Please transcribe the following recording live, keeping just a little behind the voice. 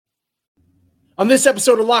On this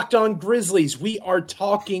episode of Locked On Grizzlies, we are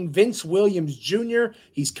talking Vince Williams Jr.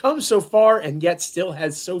 He's come so far and yet still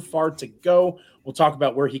has so far to go. We'll talk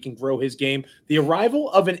about where he can grow his game. The arrival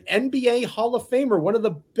of an NBA Hall of Famer, one of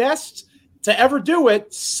the best to ever do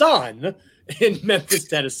it, son, in Memphis,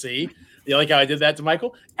 Tennessee. You like how I did that to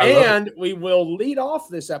Michael? And we will lead off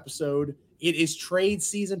this episode. It is trade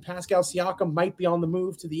season. Pascal Siakam might be on the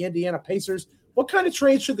move to the Indiana Pacers. What kind of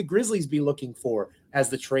trade should the Grizzlies be looking for as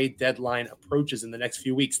the trade deadline approaches in the next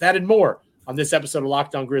few weeks? That and more on this episode of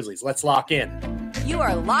Locked On Grizzlies. Let's lock in. You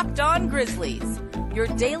are Locked On Grizzlies, your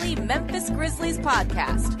daily Memphis Grizzlies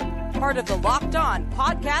podcast. Part of the Locked On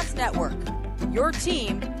Podcast Network, your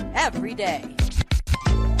team every day.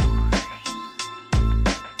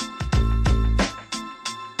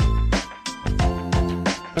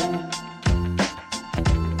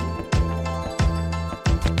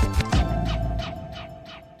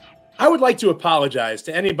 I would like to apologize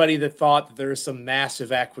to anybody that thought that there was some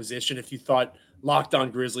massive acquisition. If you thought Locked On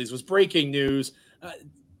Grizzlies was breaking news,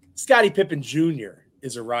 Scottie Pippen Jr.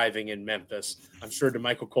 is arriving in Memphis. I'm sure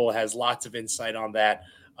DeMichael Cole has lots of insight on that.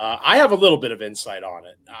 I have a little bit of insight on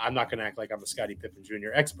it. I'm not going to act like I'm a Scottie Pippen Jr.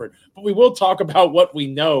 expert, but we will talk about what we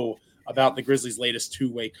know about the Grizzlies' latest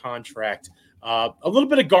two-way contract. A little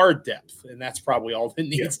bit of guard depth, and that's probably all that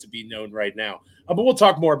needs to be known right now. But we'll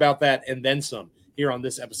talk more about that and then some here on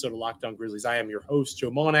this episode of Locked On Grizzlies. I am your host,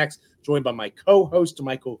 Joe Monax, joined by my co-host,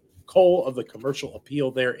 DeMichael Cole of the Commercial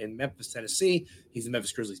Appeal there in Memphis, Tennessee. He's the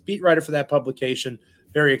Memphis Grizzlies beat writer for that publication.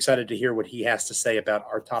 Very excited to hear what he has to say about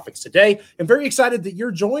our topics today, and very excited that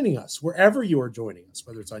you're joining us wherever you are joining us,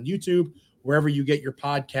 whether it's on YouTube, wherever you get your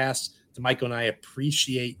podcasts. DeMichael and I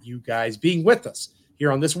appreciate you guys being with us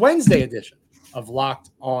here on this Wednesday edition of Locked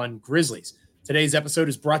On Grizzlies. Today's episode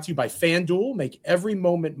is brought to you by FanDuel. Make every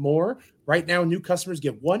moment more. Right now, new customers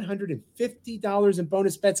get $150 in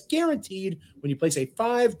bonus bets guaranteed when you place a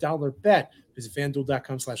 $5 bet. Visit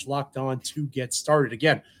FanDuel.com/LockedOn to get started.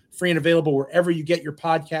 Again, free and available wherever you get your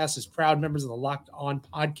podcasts as proud members of the Locked On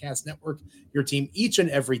Podcast Network, your team each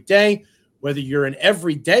and every day. Whether you're an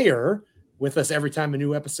everydayer with us every time a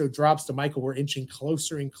new episode drops, DeMichael, we're inching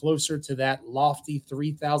closer and closer to that lofty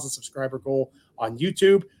 3,000 subscriber goal on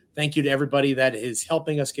YouTube. Thank you to everybody that is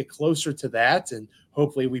helping us get closer to that, and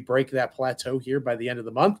hopefully we break that plateau here by the end of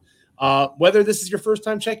the month. Whether this is your first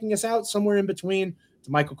time checking us out, somewhere in between,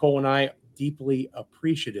 DeMichael Cole and I deeply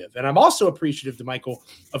appreciative. And I'm also appreciative, DeMichael,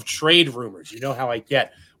 of trade rumors. You know how I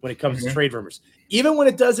get when it comes to trade rumors. Even when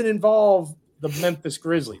it doesn't involve the Memphis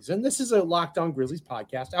Grizzlies. And this is a Locked On Grizzlies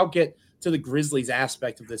podcast. I'll get to the Grizzlies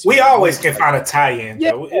aspect of this. We always can find a tie-in,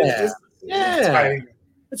 though. Yeah.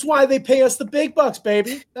 That's why they pay us the big bucks,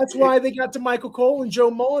 baby. That's why they got DeMichael Cole and Joe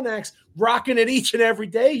Mullinax rocking it each and every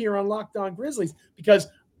day here on Locked On Grizzlies, because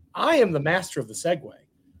I am the master of the segue.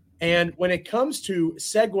 And when it comes to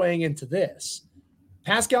segueing into this,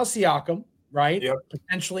 Pascal Siakam, right? Yep.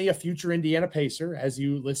 Potentially a future Indiana Pacer, as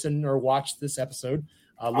you listen or watch this episode.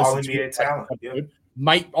 All-NBA talent.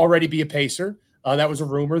 Might already be a Pacer. That was a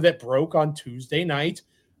rumor that broke on Tuesday night.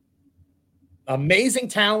 Amazing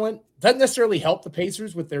talent. Doesn't necessarily help the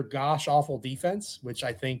Pacers with their gosh-awful defense, which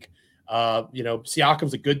I think,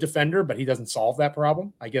 Siakam's a good defender, but he doesn't solve that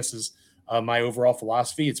problem, I guess is my overall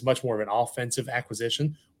philosophy. It's much more of an offensive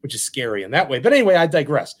acquisition, which is scary in that way. But anyway, I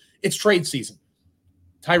digress. It's trade season.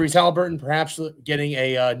 Tyrese Haliburton perhaps getting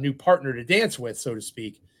a new partner to dance with, so to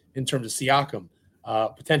speak, in terms of Siakam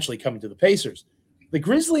potentially coming to the Pacers. The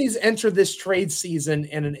Grizzlies enter this trade season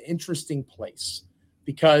in an interesting place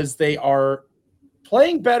because they are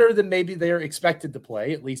playing better than maybe they're expected to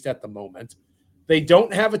play, at least at the moment. They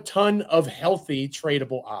don't have a ton of healthy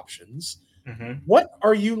tradable options. What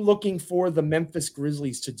are you looking for the Memphis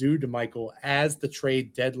Grizzlies to do, DeMichael, as the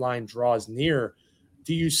trade deadline draws near?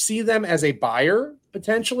 Do you see them as a buyer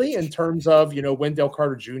potentially in terms of, Wendell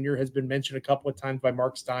Carter Jr. has been mentioned a couple of times by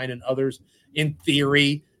Mark Stein and others. In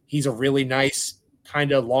theory, he's a really nice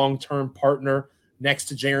kind of long-term partner next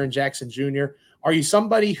to Jaren Jackson Jr. Are you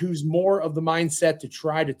somebody who's more of the mindset to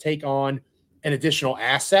try to take on an additional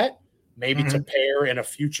asset, maybe to pair in a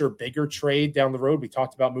future bigger trade down the road? We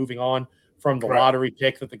talked about moving on from the lottery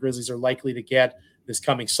pick that the Grizzlies are likely to get this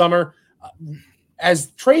coming summer. As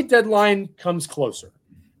trade deadline comes closer,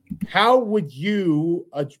 how would you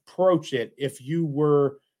approach it if you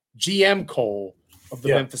were GM Cole of the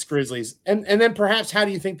Memphis Grizzlies? And then perhaps how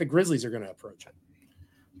do you think the Grizzlies are going to approach it?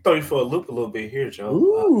 Throw you for a loop a little bit here, Joe.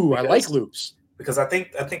 Ooh, I like loops. Because I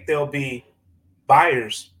think there'll be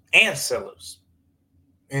buyers and sellers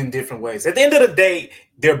in different ways. At the end of the day,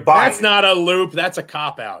 they're buying. That's not a loop. That's a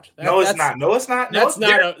cop out. No, it's not. That's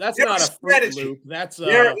not a fruit loop. That's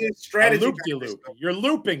a strategy. loop-de-loop. You're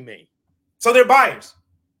looping me. So they're buyers.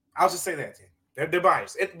 I'll just say that. They're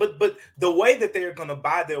buyers. But the way that they're going to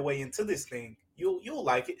buy their way into this thing, you'll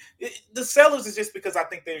like it. The sellers is just because I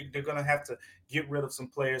think they're going to have to get rid of some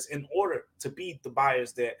players in order to be the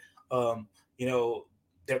buyers that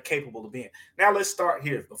they're capable of being. Now let's start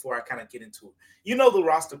here before I kind of get into it. The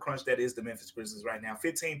roster crunch that is the Memphis Grizzlies right now.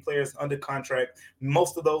 15 players under contract.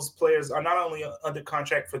 Most of those players are not only under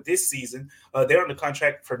contract for this season, they're under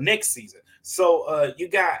contract for next season. So you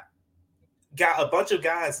got a bunch of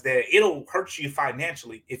guys that it'll hurt you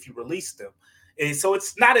financially if you release them. And so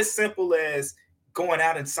it's not as simple as going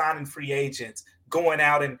out and signing free agents, going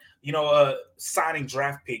out and, signing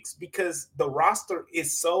draft picks, because the roster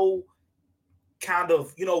is so kind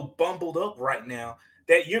of, bumbled up right now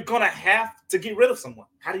that you're going to have to get rid of someone.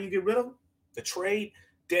 How do you get rid of them? The trade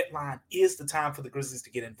deadline is the time for the Grizzlies to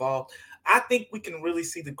get involved. I think we can really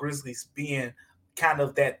see the Grizzlies being kind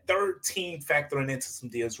of that third team factoring into some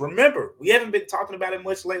deals. Remember, we haven't been talking about it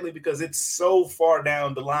much lately because it's so far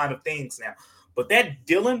down the line of things now. But that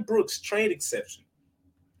Dylan Brooks trade exception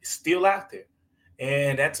is still out there.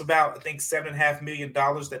 And that's about, I think, $7.5 million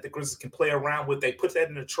that the Grizzlies can play around with. They put that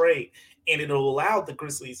in a trade, and it'll allow the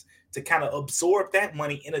Grizzlies to kind of absorb that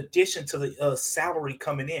money in addition to the salary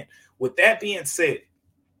coming in. With that being said,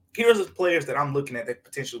 here's the players that I'm looking at that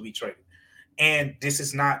potentially be traded. And this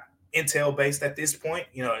is not intel based at this point.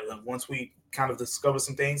 Once we kind of discover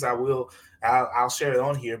some things, I'll share it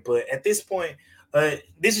on here. But at this point,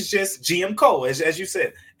 this is just GM Cole, as you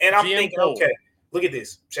said. And I'm thinking, okay, look at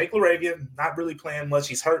this. Jake LaRavia, not really playing much.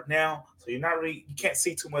 He's hurt now, so you can't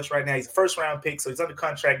see too much right now. He's a first-round pick, so he's under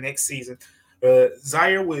contract next season.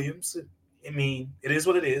 Zaire Williams, I mean, it is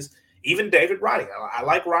what it is. Even David Roddy. I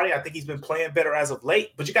like Roddy. I think he's been playing better as of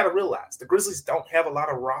late, but you got to realize the Grizzlies don't have a lot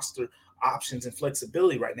of roster options and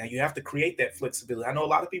flexibility right now. You have to create that flexibility. I know a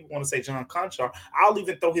lot of people want to say John Conchar. I'll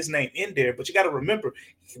even throw his name in there, but you got to remember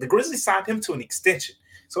the Grizzlies signed him to an extension.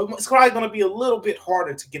 So it's probably going to be a little bit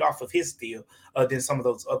harder to get off of his deal than some of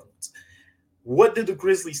those other ones. What do the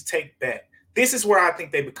Grizzlies take back? This is where I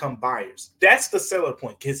think they become buyers. That's the seller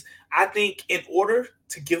point, because I think in order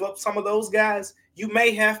to give up some of those guys, you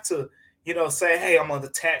may have to, say, hey, I'm going to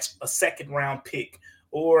attach a second-round pick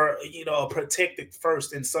or, a protected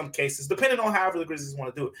first in some cases, depending on however the Grizzlies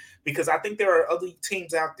want to do it. Because I think there are other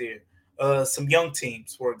teams out there, some young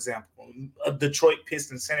teams, for example, a Detroit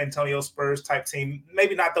Pistons, San Antonio Spurs type team,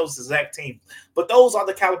 maybe not those exact teams, but those are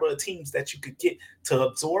the caliber of teams that you could get to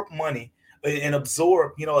absorb money and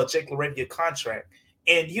absorb, a Jake LaRavia contract.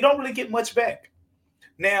 And you don't really get much back.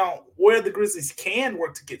 Now, where the Grizzlies can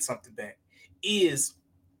work to get something back is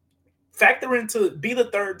factor into be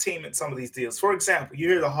the third team in some of these deals. For example, you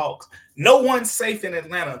hear the Hawks. No one's safe in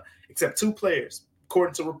Atlanta except two players,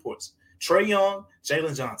 according to reports. Trae Young,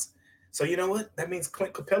 Jalen Johnson. So you know what? That means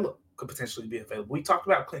Clint Capella could potentially be available. We talked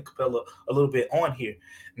about Clint Capella a little bit on here.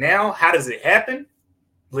 Now, how does it happen?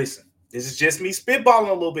 Listen, this is just me spitballing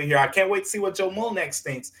a little bit here. I can't wait to see what Joe Mullinax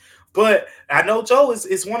thinks. But I know Joe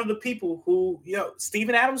is one of the people who,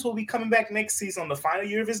 Steven Adams will be coming back next season on the final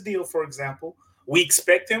year of his deal, for example. We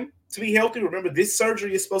expect him to be healthy. Remember, this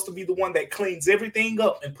surgery is supposed to be the one that cleans everything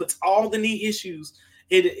up and puts all the knee issues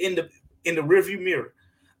in the rearview mirror.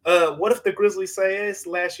 What if the Grizzlies say it's the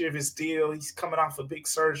last year of his deal? He's coming off a big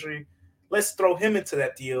surgery. Let's throw him into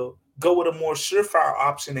that deal. Go with a more surefire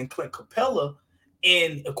option than Clint Capella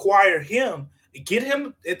and acquire him. Get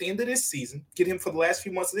him at the end of this season. Get him for the last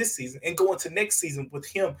few months of this season and go into next season with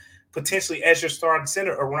him potentially as your starting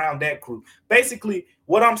center around that group. Basically,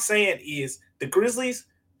 what I'm saying is the Grizzlies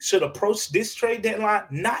should approach this trade deadline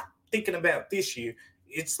not thinking about this year.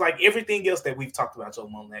 It's like everything else that we've talked about, Joe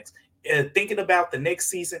Mullinax. Thinking about the next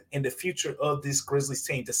season and the future of this Grizzlies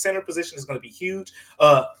team. The center position is going to be huge.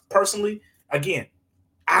 Personally, again,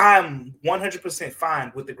 I'm 100%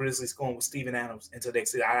 fine with the Grizzlies going with Steven Adams into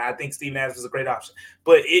next season. I think Steven Adams is a great option.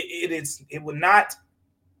 But it would not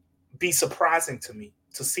be surprising to me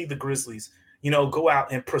to see the Grizzlies, go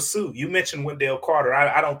out and pursue. You mentioned Wendell Carter.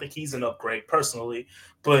 I don't think he's an upgrade personally,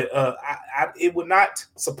 but it would not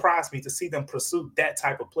surprise me to see them pursue that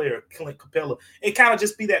type of player, Clint Capella, and kind of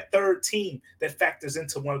just be that third team that factors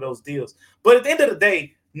into one of those deals. But at the end of the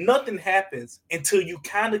day, nothing happens until you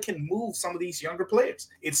kind of can move some of these younger players.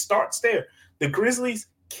 It starts there. The Grizzlies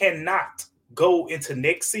cannot go into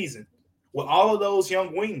next season with all of those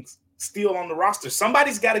young wings still on the roster.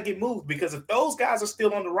 Somebody's got to get moved, because if those guys are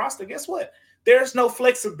still on the roster, guess what? There's no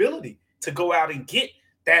flexibility to go out and get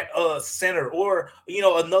that center or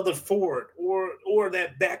another forward or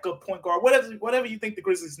that backup point guard, whatever you think the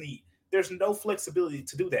Grizzlies need. There's no flexibility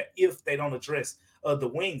to do that if they don't address the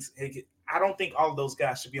wings. I don't think all of those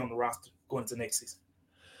guys should be on the roster going into next season.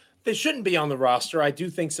 They shouldn't be on the roster. I do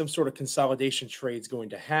think some sort of consolidation trade is going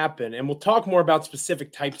to happen, and we'll talk more about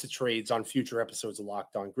specific types of trades on future episodes of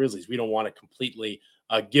Locked On Grizzlies. We don't want to completely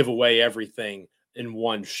give away everything in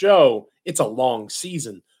one show. It's a long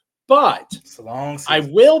season, but It's a long season. I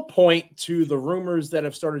will point to the rumors that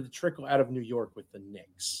have started to trickle out of New York with the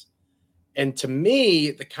Knicks. And to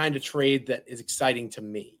me, the kind of trade that is exciting to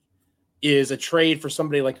me is a trade for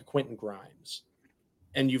somebody like a Quentin Grimes.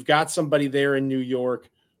 And you've got somebody there in New York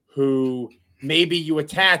who maybe you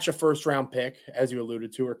attach a first-round pick, as you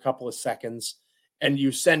alluded to, or a couple of seconds, and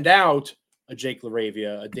you send out a Jake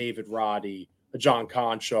LaRavia, a David Roddy, a John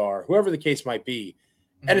Conchar, whoever the case might be.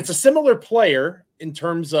 And it's a similar player in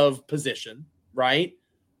terms of position, right?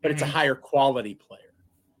 But it's a higher quality player.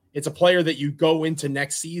 It's a player that you go into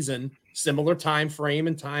next season, similar time frame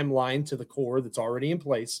and timeline to the core that's already in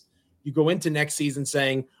place. You go into next season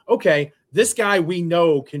saying, okay, this guy we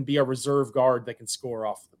know can be a reserve guard that can score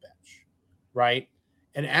off the bench, right?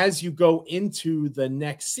 And as you go into the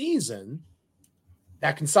next season,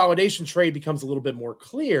 that consolidation trade becomes a little bit more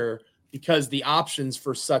clear because the options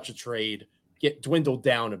for such a trade get dwindled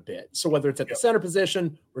down a bit. So whether it's at the center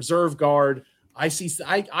position, reserve guard, I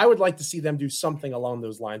would like to see them do something along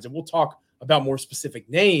those lines. And we'll talk about more specific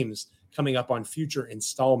names coming up on future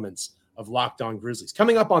installments of Locked On Grizzlies.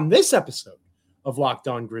 Coming up on this episode of Locked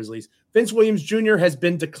On Grizzlies, Vince Williams Jr. has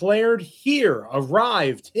been declared here,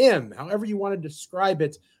 arrived, however you want to describe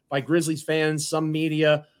it, by Grizzlies fans, some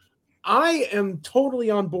media. I am totally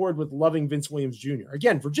on board with loving Vince Williams Jr.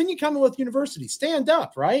 Again, Virginia Commonwealth University, stand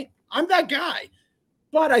up, right? I'm that guy.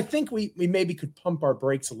 But I think we maybe could pump our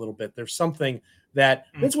brakes a little bit. There's something that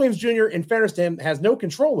Vince Williams Jr., in fairness to him, has no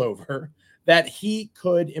control over that he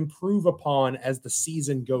could improve upon as the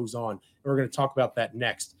season goes on. And we're going to talk about that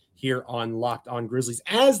next here on Locked On Grizzlies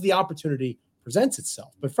as the opportunity presents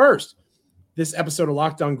itself. But first, this episode of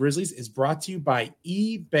Locked On Grizzlies is brought to you by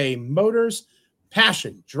eBay Motors.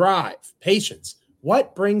 Passion, drive, patience.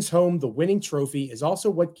 What brings home the winning trophy is also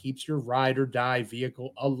what keeps your ride or die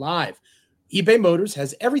vehicle alive. eBay Motors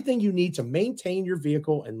has everything you need to maintain your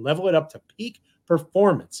vehicle and level it up to peak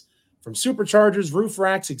performance. From superchargers, roof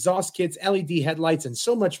racks, exhaust kits, LED headlights, and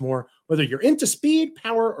so much more. Whether you're into speed,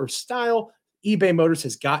 power, or style, eBay Motors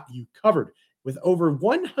has got you covered. With over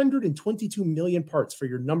 122 million parts for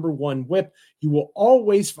your number one whip, you will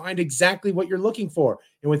always find exactly what you're looking for.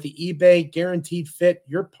 And with the eBay Guaranteed Fit,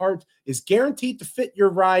 your part is guaranteed to fit your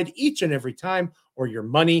ride each and every time, or your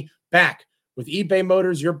money back. With eBay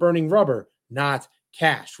Motors, you're burning rubber, not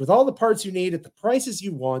cash. With all the parts you need at the prices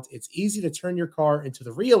you want, it's easy to turn your car into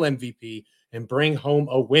the real MVP and bring home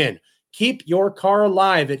a win. Keep your car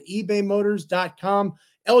alive at ebaymotors.com.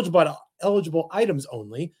 Eligible items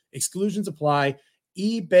only. Exclusions apply.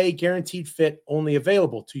 eBay Guaranteed Fit only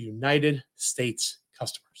available to United States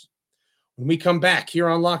customers. When we come back here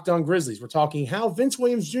on Locked On Grizzlies, we're talking how Vince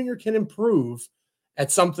Williams Jr. can improve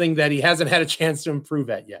at something that he hasn't had a chance to improve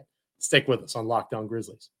at yet. Stick with us on Locked On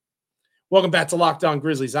Grizzlies. Welcome back to Locked On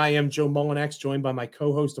Grizzlies. I am Joe Mullinax, joined by my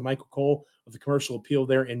co-host Michael Cole of the Commercial Appeal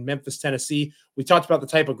there in Memphis, Tennessee. We talked about the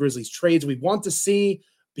type of Grizzlies trades we want to see,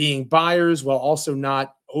 being buyers while also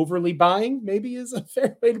not overly buying, maybe is a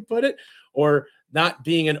fair way to put it, or not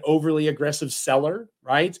being an overly aggressive seller,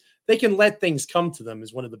 right? They can let things come to them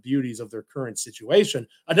is one of the beauties of their current situation.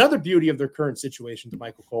 Another beauty of their current situation, to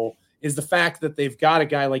Michael Cole, is the fact that they've got a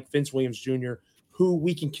guy like Vince Williams Jr., who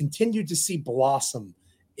we can continue to see blossom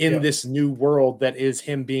in this new world that is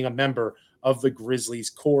him being a member of the Grizzlies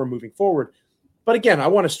core moving forward. But again,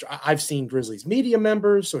 I've seen Grizzlies media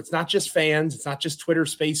members, so it's not just fans. It's not just Twitter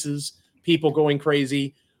spaces, people going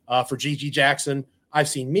crazy for Gigi Jackson. I've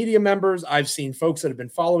seen media members. I've seen folks that have been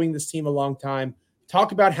following this team a long time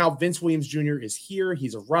talk about how Vince Williams Jr. is here.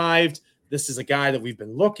 He's arrived. This is a guy that we've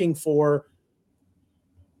been looking for.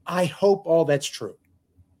 I hope all that's true.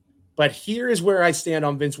 But here is where I stand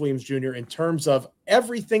on Vince Williams Jr. in terms of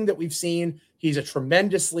everything that we've seen. He's a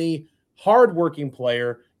tremendously hardworking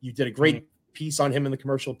player. You did a great piece on him in the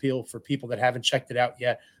Commercial Appeal. For people that haven't checked it out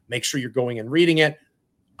yet, make sure you're going and reading it.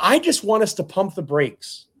 I just want us to pump the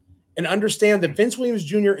brakes and understand that Vince Williams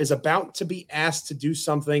Jr. is about to be asked to do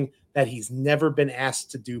something that he's never been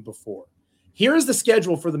asked to do before. Here is the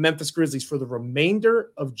schedule for the Memphis Grizzlies for the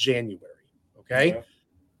remainder of January. Okay.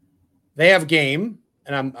 They have a game,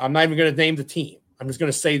 and I'm not even going to name the team. I'm just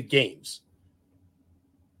going to say games.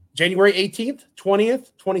 January 18th,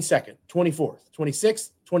 20th, 22nd, 24th,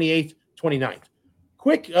 26th, 28th, 29th.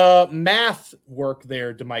 Quick math work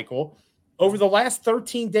there, DeMichael. Over the last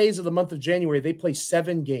 13 days of the month of January, they play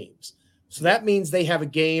 7 games. So that means they have a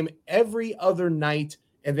game every other night.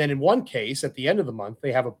 And then in one case, at the end of the month,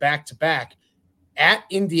 they have a back-to-back. at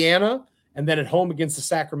Indiana, and then at home against the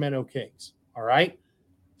Sacramento Kings. All right.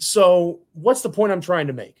 So what's the point I'm trying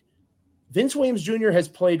to make? Vince Williams Jr. has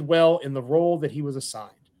played well in the role that he was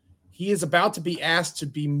assigned. He is about to be asked to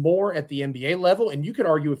be more at the NBA level. And you could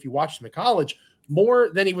argue, if you watched him at college, more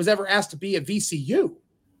than he was ever asked to be at VCU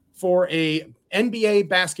for a NBA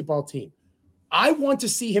basketball team. I want to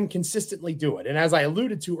see him consistently do it. And as I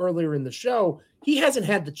alluded to earlier in the show, he hasn't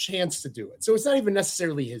had the chance to do it. So it's not even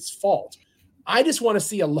necessarily his fault. I just want to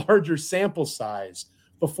see a larger sample size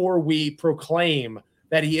before we proclaim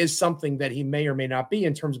that he is something that he may or may not be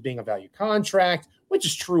in terms of being a value contract, which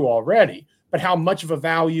is true already, but how much of a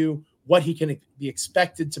value, what he can be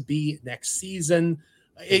expected to be next season.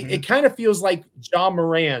 It kind of feels like Ja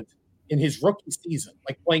Morant in his rookie season,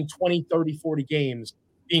 like playing 20, 30, 40 games,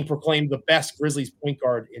 being proclaimed the best Grizzlies point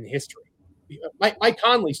guard in history. Mike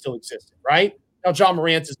Conley still existed, right? Now, Ja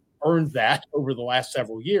Morant has earned that over the last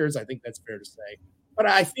several years. I think that's fair to say. But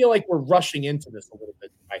I feel like we're rushing into this a little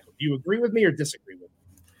bit, Michael. Do you agree with me or disagree with me?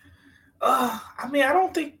 I mean, I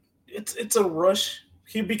don't think it's a rush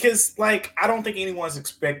here because, like, I don't think anyone's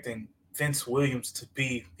expecting Vince Williams to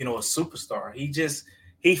be, a superstar.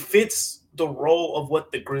 He fits the role of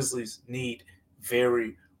what the Grizzlies need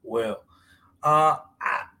very well.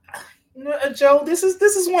 Joe, this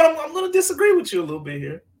is one I'm going to disagree with you a little bit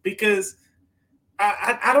here because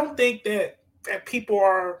I don't think that people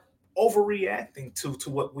are overreacting to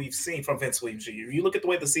what we've seen from Vince Williams Jr. You look at the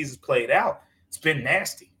way the season's played out, it's been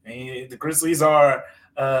nasty. I mean, the Grizzlies are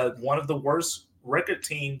one of the worst record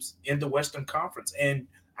teams in the Western Conference. And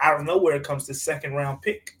out of nowhere comes this second-round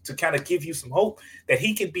pick to kind of give you some hope that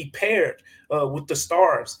he can be paired with the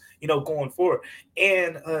stars, going forward.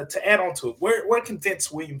 And to add on to it, where can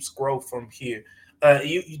Vince Williams grow from here?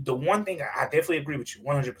 The one thing I definitely agree with you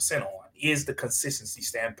 100% on is the consistency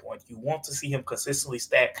standpoint. You want to see him consistently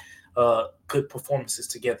stack good performances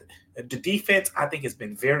together. The defense, I think, has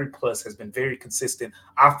been very consistent.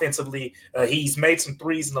 Offensively, he's made some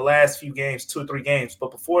threes in the last few games, 2 or 3 games.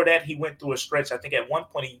 But before that, he went through a stretch. I think at one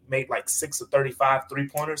point he made like 6 of 35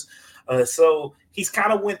 three-pointers. So he's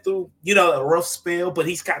kind of went through, a rough spell, but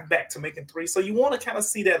he's gotten back to making threes. So you want to kind of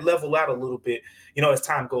see that level out a little bit, as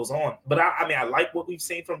time goes on. But I like what we've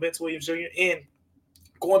seen from Vince Williams Jr. And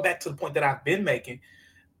going back to the point that I've been making,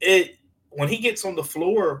 when he gets on the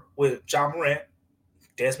floor with Ja Morant,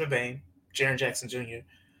 Desmond Bane, Jaren Jackson Jr.,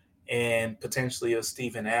 and potentially a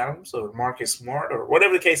Steven Adams or Marcus Smart or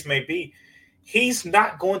whatever the case may be, he's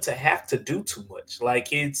not going to have to do too much. Like,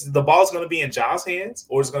 the ball's going to be in Ja's hands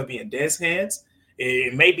or it's going to be in Des' hands.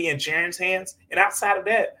 It may be in Jaren's hands. And outside of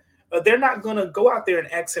that, they're not going to go out there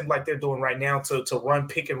and ask him like they're doing right now to run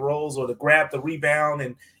pick and rolls or to grab the rebound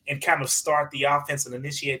and kind of start the offense and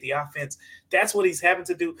initiate the offense. That's what he's having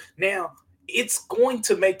to do. Now, it's going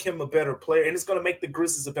to make him a better player, and it's going to make the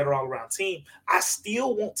Grizzlies a better all-around team. I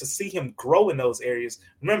still want to see him grow in those areas.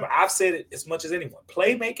 Remember, I've said it as much as anyone.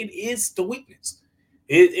 Playmaking is the weakness.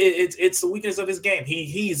 It's the weakness of his game.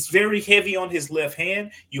 He's very heavy on his left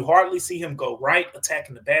hand. You hardly see him go right,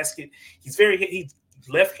 attacking the basket. He's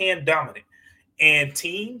left-hand dominant. And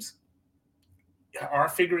teams are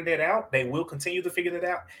figuring that out. They will continue to figure that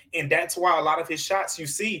out. And that's why a lot of his shots you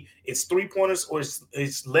see, it's three-pointers or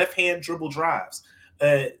it's left-hand dribble drives.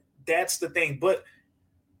 That's the thing. But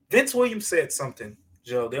Vince Williams said something,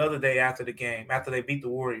 Joe, the other day after the game, after they beat the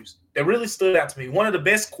Warriors, that really stood out to me. One of the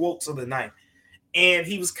best quotes of the night. And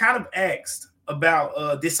he was kind of asked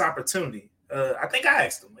about this opportunity. I think I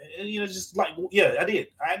asked him, just like, yeah, I did.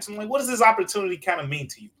 I asked him, like, what does this opportunity kind of mean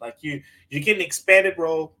to you? Like, you're getting an expanded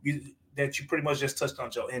role that you pretty much just touched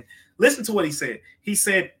on, Joe. And listen to what he said. He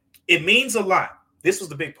said, it means a lot. This was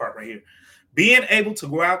the big part right here. Being able to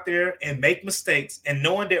go out there and make mistakes and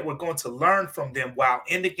knowing that we're going to learn from them while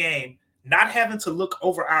in the game, not having to look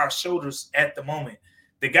over our shoulders at the moment.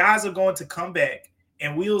 The guys are going to come back,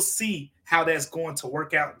 and we'll see how that's going to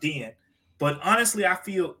work out then. But honestly, I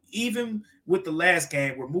feel even with the last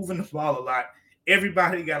game, we're moving the ball a lot.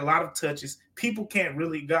 Everybody got a lot of touches. People can't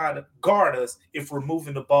really guard us if we're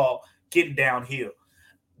moving the ball, getting downhill.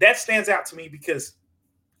 That stands out to me because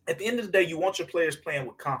at the end of the day, you want your players playing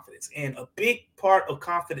with confidence. And a big part of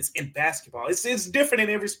confidence in basketball, it's different in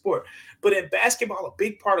every sport. But in basketball, a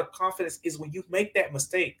big part of confidence is when you make that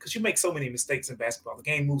mistake, because you make so many mistakes in basketball. The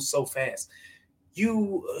game moves so fast.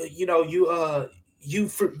 You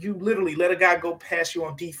literally let a guy go past you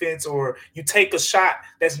on defense, or you take a shot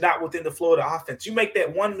that's not within the flow of the offense. You make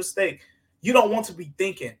that one mistake. You don't want to be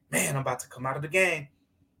thinking, man, I'm about to come out of the game.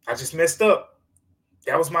 I just messed up.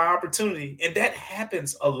 That was my opportunity. And that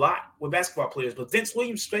happens a lot with basketball players. But Vince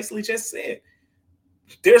Williams basically just said,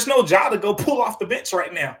 there's no job to go pull off the bench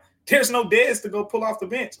right now. There's no Dez to go pull off the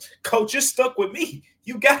bench. Coach, you're stuck with me.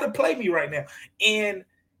 You got to play me right now. And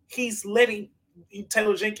he's letting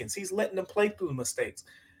Taylor Jenkins, he's letting them play through the mistakes.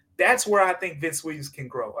 That's where I think Vince Williams can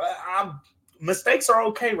grow. Mistakes are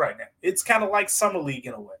okay right now. It's kind of like summer league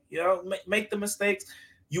in a way. Make the mistakes.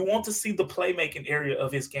 You want to see the playmaking area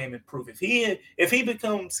of his game improve. If he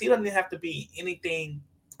becomes, he doesn't have to be anything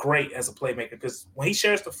great as a playmaker, because when he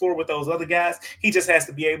shares the floor with those other guys, he just has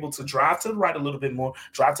to be able to drive to the right a little bit more,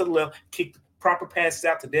 drive to the left, kick the proper passes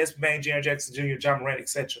out to Desmond Bain, Jaren Jackson Jr., John Morant,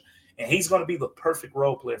 etc. And he's going to be the perfect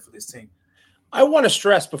role player for this team. I want to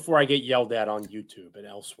stress before I get yelled at on YouTube and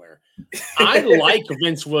elsewhere, I like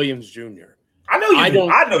Vince Williams Jr. I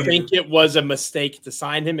don't think it was a mistake to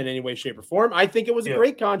sign him in any way, shape, or form. I think it was a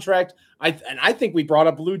great contract. I think we brought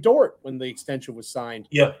up Lou Dort when the extension was signed.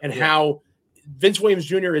 How Vince Williams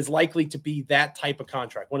Jr. is likely to be that type of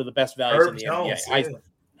contract, one of the best values in the NBA.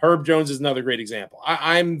 Herb Jones is another great example.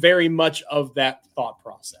 I'm very much of that thought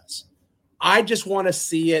process. I just want to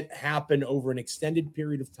see it happen over an extended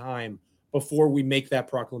period of time before we make that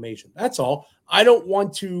proclamation. That's all. I don't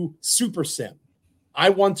want to super sim. I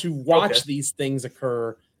want to watch these things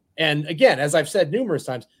occur. And again, as I've said numerous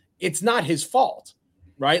times, it's not his fault,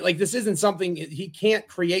 right? Like, this isn't something, he can't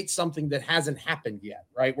create something that hasn't happened yet,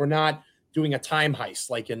 right? We're not doing a time heist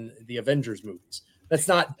like in the Avengers movies. That's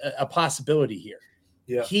not a possibility here.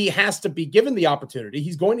 He has to be given the opportunity.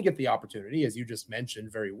 He's going to get the opportunity, as you just mentioned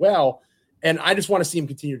very well. And I just want to see him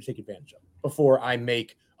continue to take advantage of it before I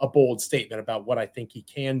make a bold statement about what I think he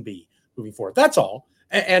can be moving forward. That's all.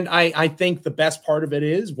 And I think the best part of it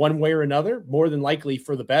is, one way or another, more than likely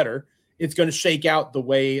for the better, it's going to shake out the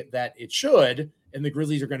way that it should. And the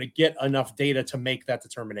Grizzlies are going to get enough data to make that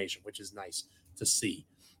determination, which is nice to see.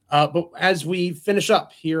 But as we finish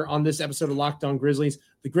up here on this episode of Locked On Grizzlies,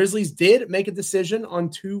 the Grizzlies did make a decision on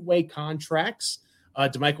two-way contracts.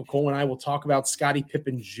 DeMichael Cole and I will talk about Scottie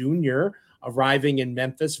Pippen Jr. arriving in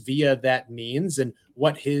Memphis via that means and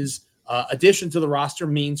what his addition to the roster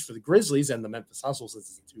means for the Grizzlies and the Memphis Hustle,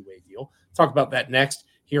 since it's a two-way deal. Talk about that next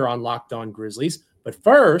here on Locked On Grizzlies. But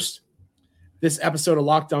first, this episode of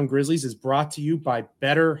Locked On Grizzlies is brought to you by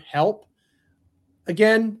BetterHelp.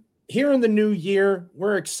 Again, here in the new year,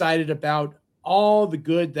 we're excited about all the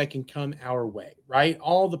good that can come our way, right?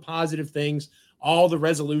 All the positive things, all the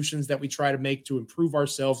resolutions that we try to make to improve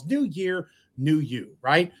ourselves. New year, new you,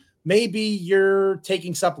 right? Maybe you're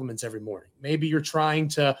taking supplements every morning. Maybe you're trying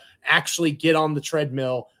to actually get on the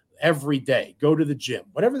treadmill every day, go to the gym,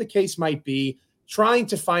 whatever the case might be, trying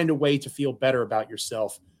to find a way to feel better about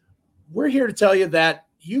yourself. We're here to tell you that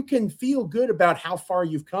you can feel good about how far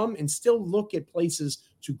you've come and still look at places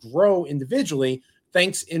to grow individually,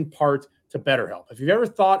 thanks in part to BetterHelp. If you've ever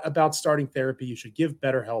thought about starting therapy, you should give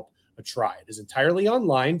BetterHelp a try. It is entirely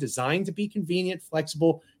online, designed to be convenient,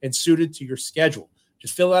 flexible, and suited to your schedule.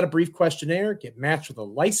 Just fill out a brief questionnaire, get matched with a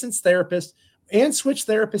licensed therapist, and switch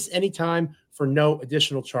therapists anytime for no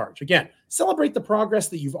additional charge. Again, celebrate the progress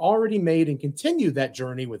that you've already made and continue that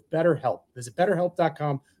journey with BetterHelp. Visit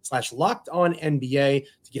BetterHelp.com/LockedOnNBA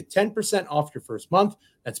to get 10% off your first month.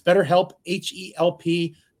 That's BetterHelp,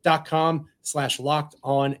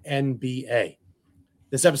 HELP.com/LockedOnNBA.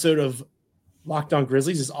 This episode of Locked On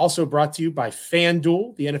Grizzlies is also brought to you by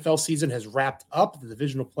FanDuel. The NFL season has wrapped up. The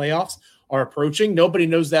divisional playoffs are approaching. Nobody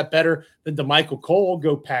knows that better than DeMichael Cole.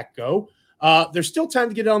 Go Pack, go. There's still time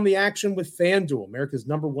to get on the action with FanDuel, America's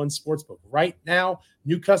 #1 sportsbook. Right now,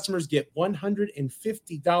 new customers get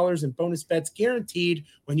 $150 in bonus bets guaranteed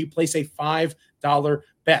when you place a $5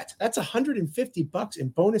 bet. That's $150 in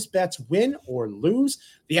bonus bets, win or lose.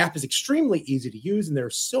 The app is extremely easy to use, and there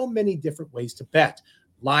are so many different ways to bet.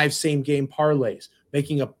 Live same-game parlays,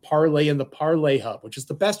 making a parlay in the Parlay Hub, which is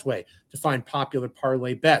the best way to find popular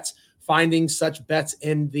parlay bets, finding such bets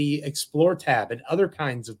in the Explore tab and other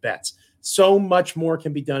kinds of bets. So much more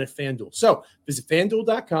can be done at FanDuel. So visit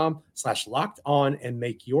FanDuel.com/LockedOn and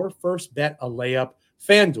make your first bet a layup.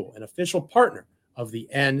 FanDuel, an official partner of the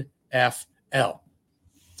NFL.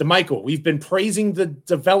 DeMichael, we've been praising the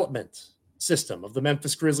development system of the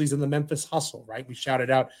Memphis Grizzlies and the Memphis Hustle, right? We shouted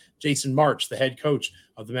out Jason March, the head coach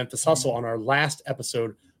of the Memphis Hustle, on our last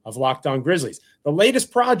episode of Locked On Grizzlies. The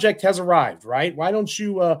latest project has arrived, right? Why don't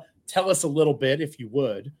you tell us a little bit, if you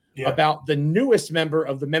would, about the newest member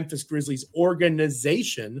of the Memphis Grizzlies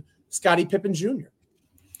organization, Scottie Pippen Jr.?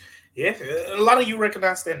 Yeah, a lot of you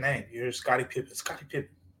recognize that name. You're Scottie Pippen. Scottie Pippen.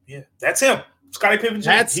 Yeah, that's him. Scottie Pippen Jr.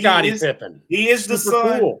 That's Scottie Pippen. He is the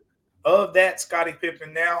son of that Scottie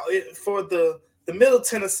Pippen. Now, for the Middle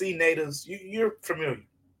Tennessee natives, you're familiar.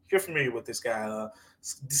 You're familiar with this guy.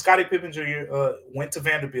 Scottie Pippen Jr. Went to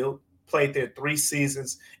Vanderbilt, played there 3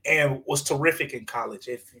 seasons and was terrific in college.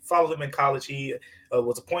 If you follow him in college, he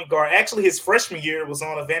was a point guard. Actually, his freshman year was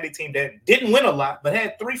on a Vandy team that didn't win a lot, but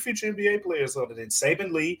had 3 future NBA players on it. And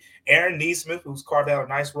Saban Lee, Aaron Nesmith, who's carved out a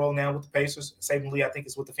nice role now with the Pacers. Saban Lee, I think,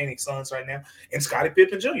 is with the Phoenix Suns right now. And Scottie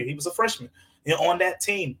Pippen Jr., he was a freshman on that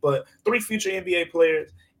team. But 3 future NBA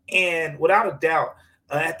players. And without a doubt,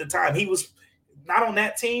 at the time, he was not on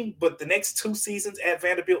that team, but the next 2 seasons at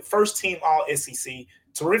Vanderbilt, first team All-SEC,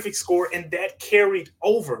 terrific score, and that carried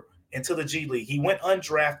over into the G League. He went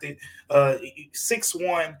undrafted,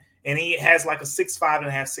 6'1", and he has like a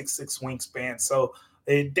 6'5.5", 6'6" wingspan. So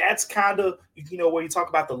that's kind of, where you talk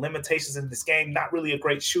about the limitations in this game. Not really a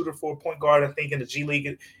great shooter for a point guard. I think in the G League,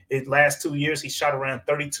 in the last 2 years, he shot around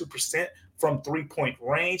 32% from 3-point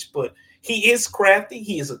range, but he is crafty.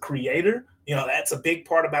 He is a creator. That's a big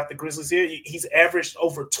part about the Grizzlies here. He's averaged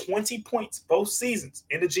over 20 points both seasons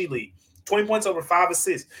in the G League, 20 points over 5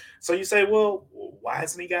 assists. So you say, well, why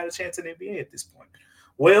hasn't he got a chance in the NBA at this point?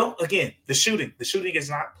 Well, again, the shooting is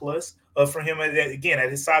not plus for him. Again, at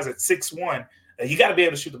his size at 6'1", you got to be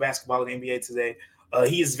able to shoot the basketball in the NBA today.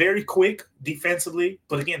 He is very quick defensively,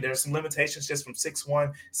 but again, there are some limitations just from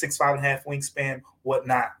 6'1", 6'5.5" wingspan,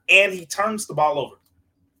 whatnot. And he turns the ball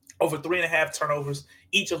over 3.5 turnovers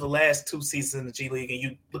each of the last 2 seasons in the G League. And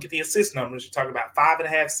you look at the assist numbers, you're talking about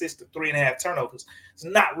 5.5 assists to 3.5 turnovers. It's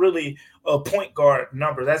not really a point guard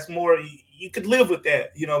number. That's more, you could live with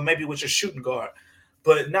that, maybe with your shooting guard,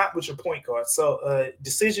 but not with your point guard. So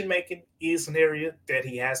decision-making is an area that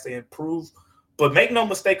he has to improve. But make no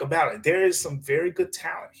mistake about it, there is some very good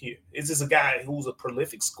talent here. This is a guy who's a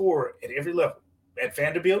prolific scorer at every level. At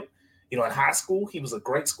Vanderbilt, in high school, he was a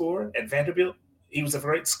great scorer. At Vanderbilt, he was a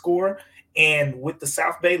great scorer. And with the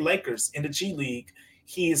South Bay Lakers in the G League,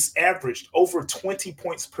 he has averaged over 20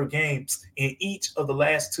 points per game in each of the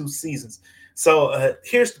last 2 seasons. So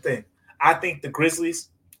here's the thing. I think the Grizzlies,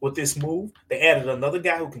 with this move, they added another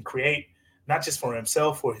guy who can create, not just for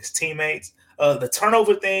himself, for his teammates. The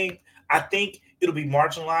turnover thing, I think it'll be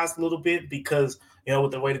marginalized a little bit because,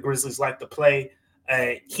 with the way the Grizzlies like to play,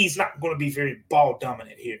 he's not going to be very ball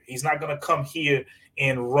dominant here. He's not going to come here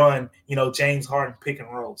and run, James Harden pick and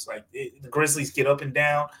rolls. Like the Grizzlies get up and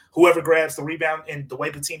down. Whoever grabs the rebound, and the way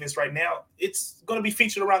the team is right now, it's going to be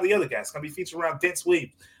featured around the other guys. It's going to be featured around Vince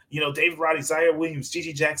Williams, David Roddy, Zaire Williams,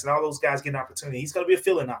 Gigi Jackson, all those guys get an opportunity. He's going to be a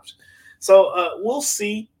fill-in option. So we'll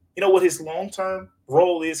see, what his long-term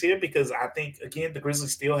role is here, because I think, again, the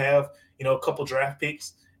Grizzlies still have, a couple draft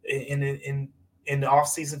picks in the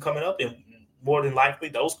offseason coming up, and more than likely,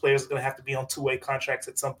 those players are going to have to be on 2-way contracts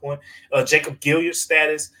at some point. Jacob Gilliard's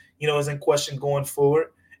status, is in question going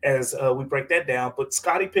forward as we break that down. But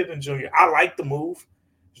Scottie Pippen Jr., I like the move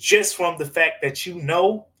just from the fact that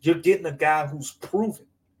you're getting a guy who's proven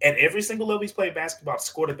at every single level he's played basketball,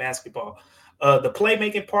 scored a basketball. The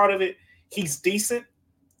playmaking part of it, he's decent.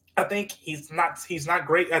 I think he's not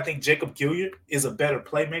great. I think Jacob Gilliard is a better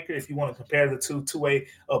playmaker if you want to compare the two-way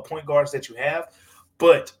point guards that you have.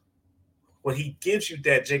 But what he gives you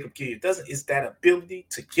that Jacob Gilliard doesn't is that ability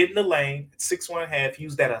to get in the lane at 6'1.5",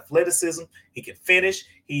 use that athleticism. He can finish.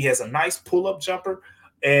 He has a nice pull-up jumper,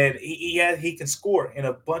 and he can score in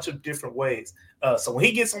a bunch of different ways. So when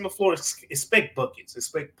he gets on the floor, expect buckets,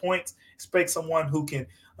 expect points, expect someone who can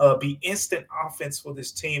be instant offense for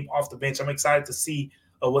this team off the bench. I'm excited to see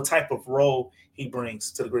what type of role he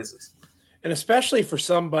brings to the Grizzlies. And especially for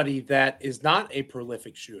somebody that is not a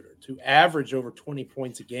prolific shooter, to average over 20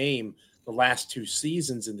 points a game the last 2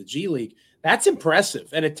 seasons in the G League, that's impressive.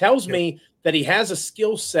 And it tells me that he has a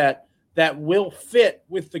skill set that will fit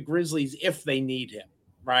with the Grizzlies if they need him,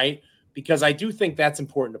 right? Because I do think that's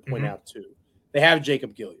important to point out too. They have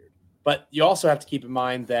Jacob Gilliard, but you also have to keep in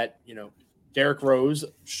mind that, Derrick Rose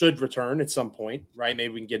should return at some point, right?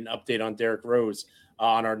 Maybe we can get an update on Derrick Rose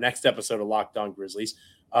on our next episode of Locked On Grizzlies.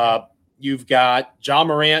 You've got Ja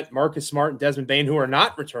Morant, Marcus Smart, and Desmond Bane, who are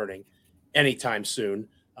not returning anytime soon.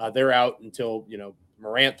 They're out until,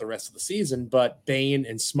 Morant the rest of the season, but Bane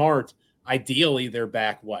and Smart, ideally they're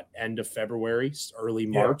back, end of February, early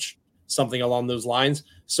March, something along those lines.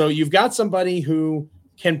 So you've got somebody who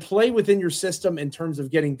can play within your system in terms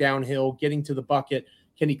of getting downhill, getting to the bucket.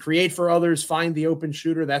 Can he create for others, find the open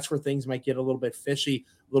shooter? That's where things might get a little bit fishy,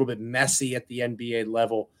 a little bit messy at the NBA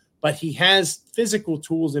level. But he has physical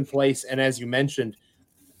tools in place. And as you mentioned,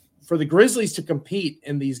 for the Grizzlies to compete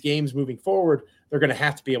in these games moving forward, they're going to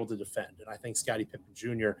have to be able to defend. And I think Scottie Pippen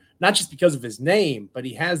Jr., not just because of his name, but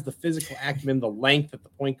he has the physical acumen, the length at the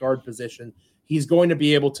point guard position. He's going to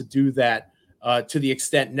be able to do that to the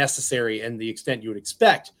extent necessary and the extent you would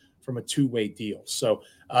expect from a two-way deal. So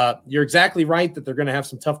you're exactly right that they're going to have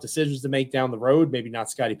some tough decisions to make down the road. Maybe not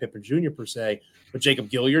Scottie Pippen Jr. per se, but Jacob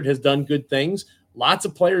Gilyard has done good things. Lots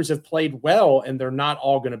of players have played well, and they're not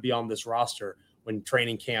all going to be on this roster when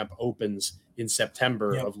training camp opens in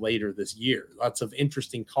September of later this year. Lots of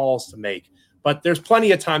interesting calls to make, but there's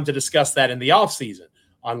plenty of time to discuss that in the offseason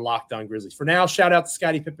on Locked On Grizzlies. For now, shout out to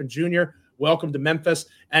Scottie Pippen Jr. Welcome to Memphis,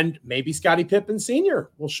 and maybe Scottie Pippen Sr.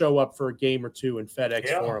 will show up for a game or two in FedEx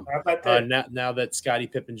Forum. Now that Scottie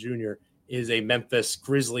Pippen Jr. is a Memphis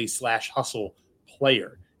Grizzlies /Hustle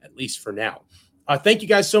player, at least for now. Thank you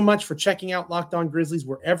guys so much for checking out Locked On Grizzlies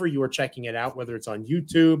wherever you are checking it out, whether it's on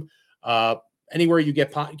YouTube, anywhere you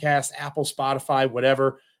get podcasts, Apple, Spotify,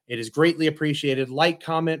 whatever. It is greatly appreciated. Like,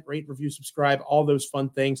 comment, rate, review, subscribe, all those fun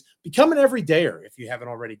things. Become an everydayer if you haven't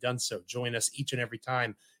already done so. Join us each and every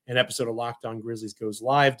time an episode of Locked On Grizzlies goes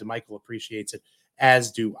live. DeMichael appreciates it,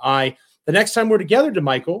 as do I. The next time we're together,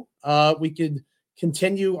 DeMichael, we could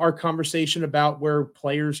continue our conversation about where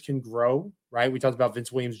players can grow, right? We talked about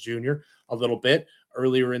Vince Williams Jr. a little bit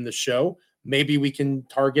earlier in the show. Maybe we can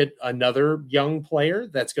target another young player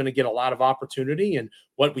that's going to get a lot of opportunity and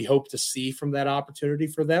what we hope to see from that opportunity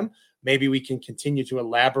for them. Maybe we can continue to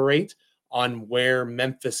elaborate on where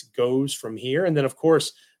Memphis goes from here. And then, of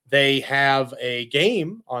course, they have a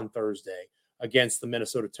game on Thursday against the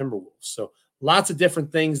Minnesota Timberwolves. So lots of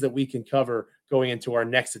different things that we can cover going into our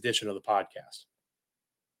next edition of the podcast.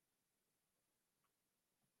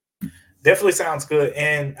 Definitely sounds good.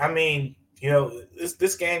 And I mean,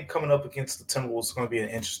 this game coming up against the Timberwolves is going to be an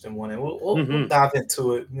interesting one, and we'll dive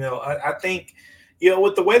into it. I think,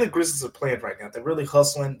 with the way the Grizzlies are playing right now, they're really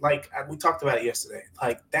hustling. Like we talked about it yesterday.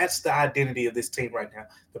 Like that's the identity of this team right now.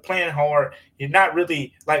 They're playing hard. You're not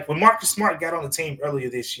really like when Marcus Smart got on the team earlier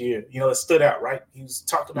this year. It stood out, right? He was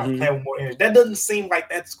talking about playing with more energy. That doesn't seem like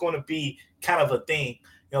that's going to be kind of a thing,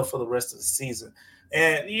 for the rest of the season.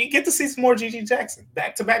 And you get to see some more G.G. Jackson.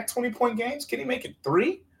 Back-to-back 20-point games. Can he make it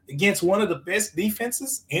 3 against one of the best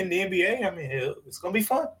defenses in the NBA? I mean, it's going to be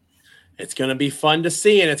fun. It's going to be fun to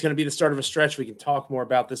see, and it's going to be the start of a stretch. We can talk more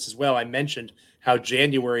about this as well. I mentioned how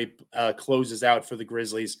January closes out for the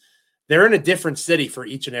Grizzlies. They're in a different city for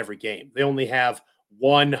each and every game. They only have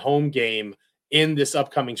one home game in this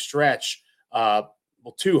upcoming stretch.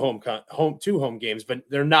 Two home games, but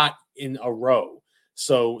they're not in a row.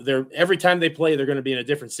 So every time they play, they're going to be in a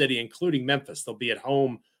different city, including Memphis. They'll be at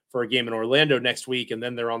home for a game in Orlando next week, and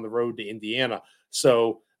then they're on the road to Indiana.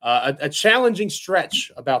 So a challenging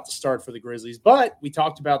stretch about to start for the Grizzlies. But we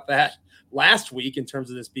talked about that last week in terms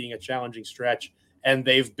of this being a challenging stretch, and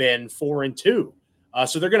they've been 4-2.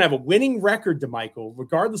 So they're going to have a winning record, DeMichael,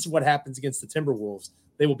 regardless of what happens against the Timberwolves.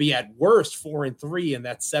 They will be at worst 4-3 in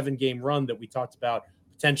that 7-game run that we talked about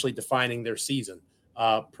potentially defining their season.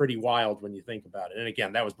 Pretty wild when you think about it. And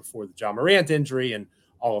again, that was before the Ja Morant injury and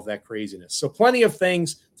all of that craziness. So plenty of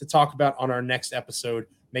things to talk about on our next episode.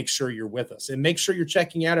 Make sure you're with us, and make sure you're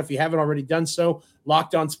checking out, if you haven't already done so,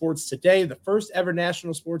 Locked On Sports Today, the first ever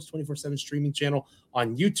national sports 24/7 streaming channel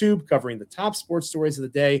on YouTube, covering the top sports stories of the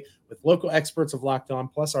day with local experts of Locked On,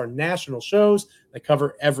 plus our national shows that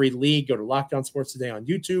cover every league. Go to Locked On Sports Today on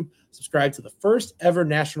YouTube. Subscribe to the first ever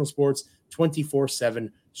national sports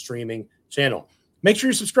 24/7 streaming channel. Make sure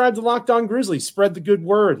you subscribe to Locked On Grizzlies. Spread the good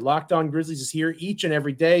word. Locked On Grizzlies is here each and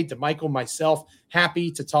every day. DeMichael, myself,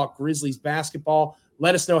 happy to talk Grizzlies basketball.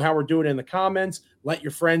 Let us know how we're doing in the comments. Let your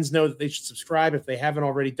friends know that they should subscribe if they haven't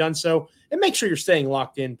already done so. And make sure you're staying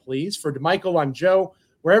locked in, please. For DeMichael, I'm Joe.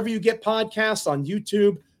 Wherever you get podcasts on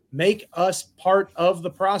YouTube, make us part of the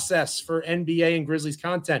process for NBA and Grizzlies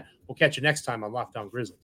content. We'll catch you next time on Locked On Grizzlies.